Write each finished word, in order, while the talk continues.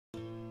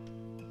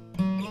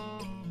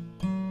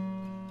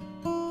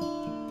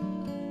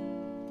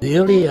The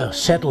earlier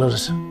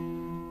settlers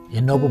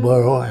in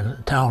Nobleboro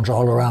and towns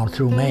all around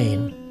through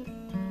Maine,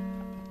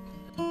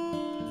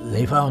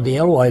 they found the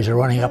alewives are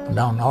running up and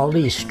down all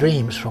these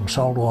streams from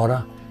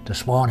saltwater to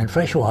spawn in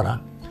freshwater.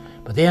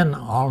 But then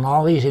on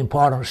all these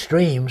important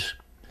streams,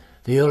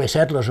 the early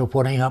settlers were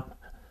putting up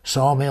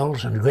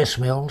sawmills and grist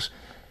mills,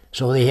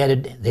 so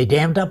they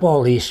dammed up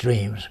all these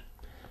streams.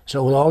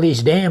 So with all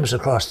these dams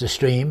across the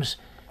streams,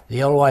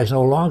 the alewives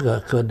no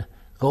longer could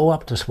go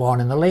up to spawn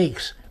in the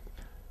lakes.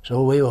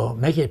 So we were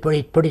making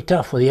it pretty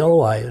tough for the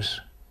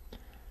alewives.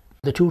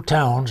 The two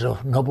towns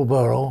of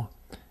Nobleboro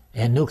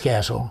and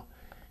Newcastle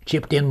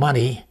chipped in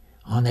money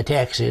on the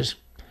taxes,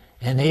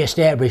 and they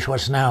established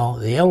what's now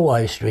the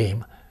alewife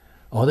stream,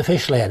 or the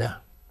fish ladder.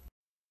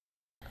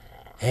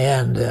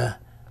 And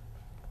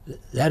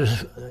that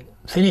was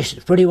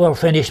pretty well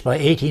finished by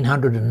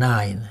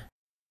 1809.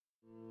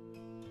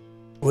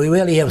 We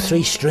really have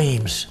three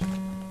streams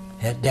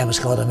at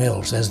Damariscotta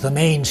Mills. There's the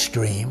main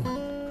stream,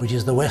 which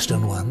is the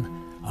western one,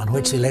 on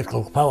which the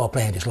electrical power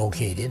plant is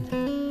located.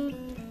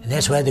 And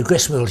that's where the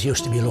grist mills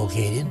used to be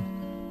located.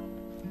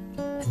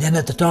 And then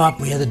at the top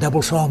we had the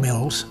double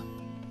sawmills.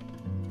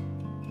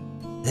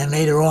 Then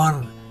later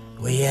on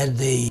we had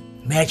the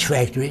match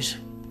factories.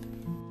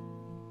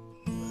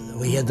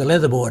 We had the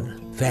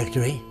leatherboard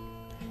factory.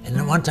 And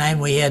then one time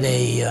we had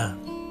an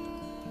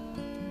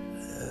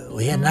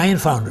iron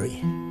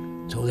foundry.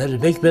 So there's a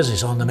big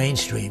business on the main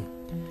stream.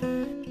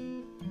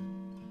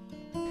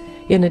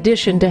 In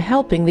addition to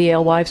helping the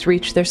alewives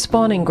reach their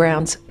spawning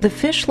grounds, the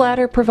fish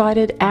ladder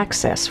provided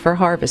access for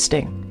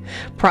harvesting.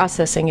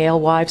 Processing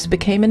alewives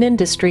became an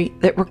industry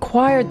that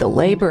required the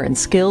labor and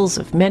skills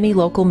of many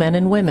local men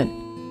and women.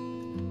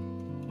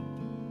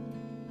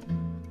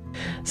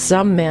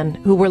 Some men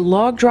who were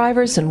log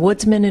drivers and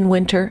woodsmen in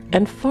winter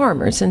and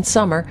farmers in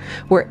summer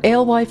were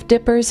alewife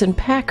dippers and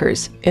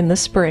packers in the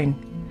spring.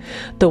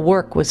 The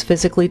work was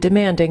physically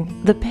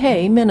demanding, the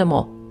pay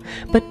minimal.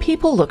 But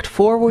people looked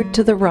forward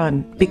to the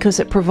run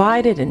because it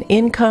provided an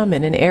income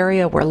in an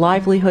area where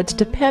livelihoods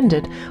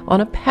depended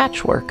on a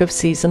patchwork of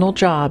seasonal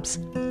jobs.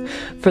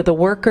 For the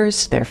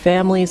workers, their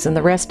families, and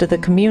the rest of the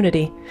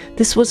community,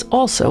 this was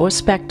also a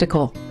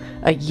spectacle,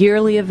 a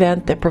yearly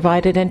event that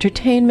provided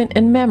entertainment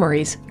and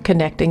memories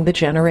connecting the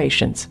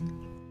generations.